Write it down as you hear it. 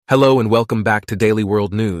Hello and welcome back to Daily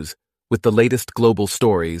World News, with the latest global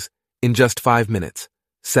stories, in just 5 minutes,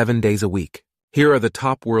 7 days a week. Here are the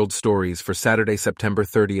top world stories for Saturday, September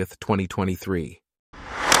 30th, 2023.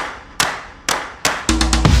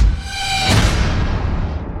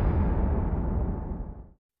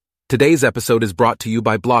 Today's episode is brought to you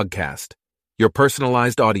by Blogcast, your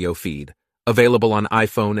personalized audio feed, available on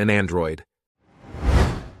iPhone and Android.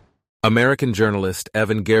 American journalist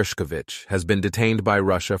Evan Gershkovich has been detained by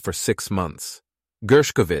Russia for 6 months.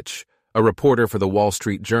 Gershkovich, a reporter for the Wall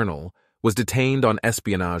Street Journal, was detained on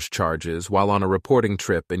espionage charges while on a reporting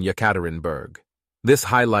trip in Yekaterinburg. This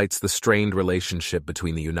highlights the strained relationship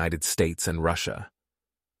between the United States and Russia.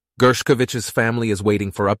 Gershkovich's family is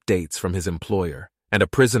waiting for updates from his employer, and a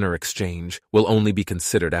prisoner exchange will only be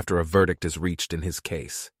considered after a verdict is reached in his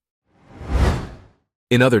case.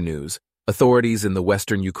 In other news, authorities in the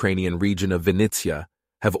western Ukrainian region of Vinnytsia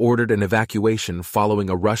have ordered an evacuation following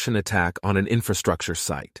a Russian attack on an infrastructure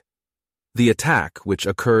site. The attack, which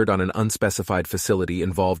occurred on an unspecified facility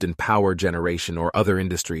involved in power generation or other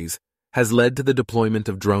industries, has led to the deployment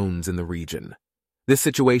of drones in the region. This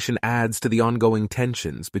situation adds to the ongoing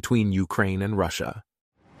tensions between Ukraine and Russia.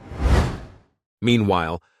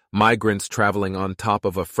 Meanwhile, migrants traveling on top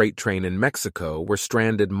of a freight train in Mexico were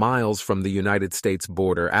stranded miles from the United States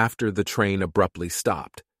border after the train abruptly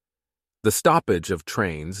stopped. The stoppage of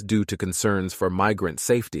trains, due to concerns for migrant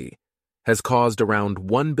safety, has caused around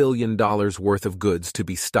 $1 billion worth of goods to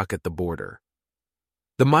be stuck at the border.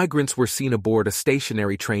 The migrants were seen aboard a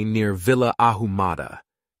stationary train near Villa Ahumada,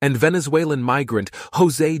 and Venezuelan migrant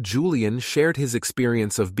Jose Julian shared his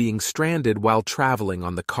experience of being stranded while traveling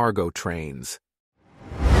on the cargo trains.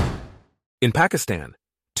 In Pakistan,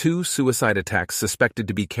 2 suicide attacks suspected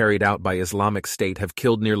to be carried out by Islamic State have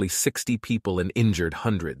killed nearly 60 people and injured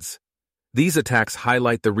hundreds. These attacks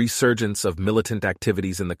highlight the resurgence of militant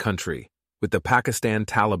activities in the country, with the Pakistan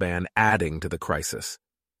Taliban adding to the crisis.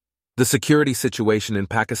 The security situation in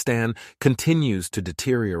Pakistan continues to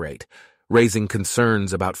deteriorate, raising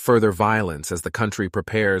concerns about further violence as the country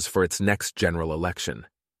prepares for its next general election.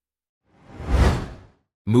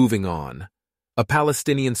 Moving on. A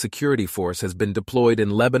Palestinian security force has been deployed in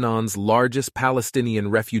Lebanon's largest Palestinian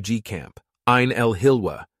refugee camp, Ain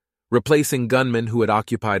el-Hilwa, replacing gunmen who had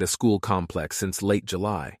occupied a school complex since late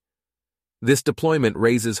July. This deployment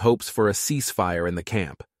raises hopes for a ceasefire in the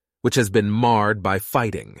camp, which has been marred by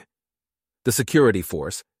fighting. The security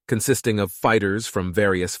force, consisting of fighters from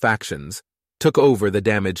various factions, took over the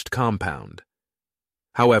damaged compound.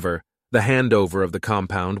 However, the handover of the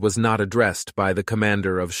compound was not addressed by the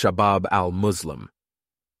commander of Shabab al-Muslim.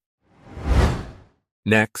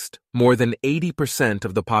 Next, more than 80%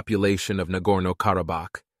 of the population of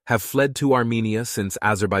Nagorno-Karabakh have fled to Armenia since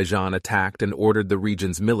Azerbaijan attacked and ordered the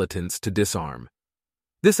region's militants to disarm.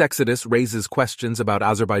 This exodus raises questions about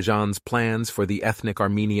Azerbaijan's plans for the ethnic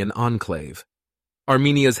Armenian enclave.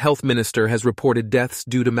 Armenia's health minister has reported deaths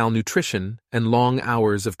due to malnutrition and long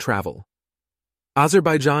hours of travel.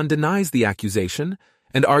 Azerbaijan denies the accusation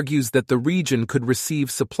and argues that the region could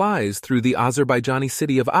receive supplies through the Azerbaijani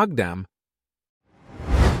city of Agdam.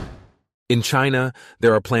 In China,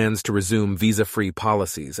 there are plans to resume visa-free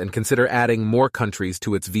policies and consider adding more countries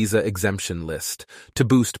to its visa exemption list to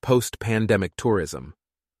boost post-pandemic tourism.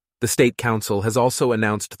 The State Council has also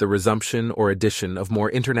announced the resumption or addition of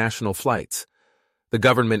more international flights. The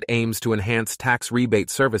government aims to enhance tax rebate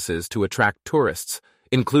services to attract tourists,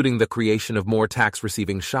 including the creation of more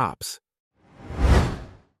tax-receiving shops.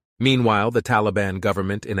 Meanwhile, the Taliban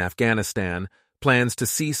government in Afghanistan plans to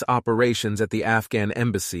cease operations at the Afghan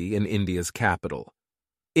Embassy in India's capital.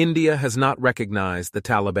 India has not recognized the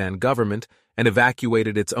Taliban government and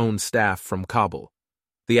evacuated its own staff from Kabul.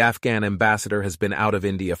 The Afghan ambassador has been out of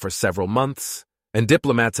India for several months, and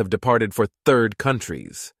diplomats have departed for third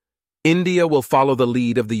countries. India will follow the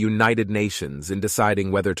lead of the United Nations in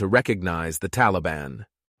deciding whether to recognize the Taliban.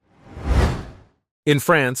 In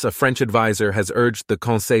France, a French advisor has urged the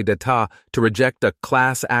Conseil d'État to reject a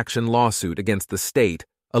class action lawsuit against the state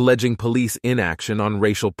alleging police inaction on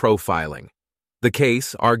racial profiling. The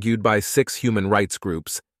case, argued by 6 human rights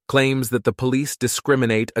groups, claims that the police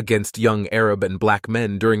discriminate against young Arab and black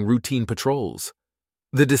men during routine patrols.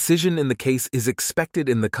 The decision in the case is expected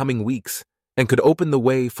in the coming weeks and could open the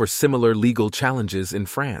way for similar legal challenges in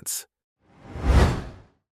France.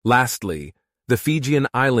 Lastly, the Fijian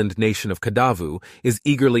island nation of Kadavu is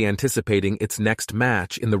eagerly anticipating its next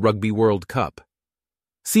match in the Rugby World Cup.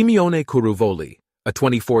 Simeone Kuruvoli, a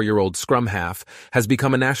 24-year-old scrum half, has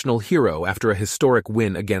become a national hero after a historic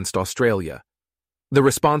win against Australia. The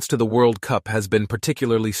response to the World Cup has been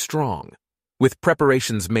particularly strong, with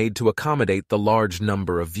preparations made to accommodate the large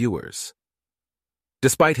number of viewers.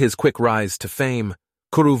 Despite his quick rise to fame,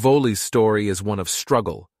 Kuruvoli's story is one of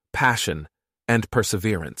struggle, passion, and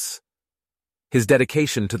perseverance. His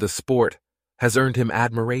dedication to the sport has earned him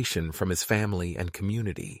admiration from his family and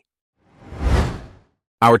community.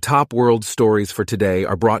 Our top world stories for today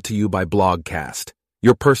are brought to you by Blogcast,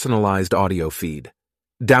 your personalized audio feed.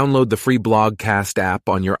 Download the free Blogcast app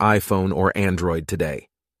on your iPhone or Android today.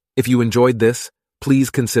 If you enjoyed this, please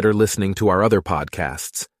consider listening to our other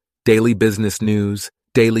podcasts: Daily Business News,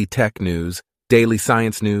 Daily Tech News, Daily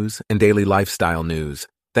Science News, and Daily Lifestyle News.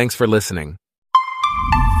 Thanks for listening.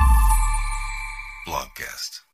 Blogcast.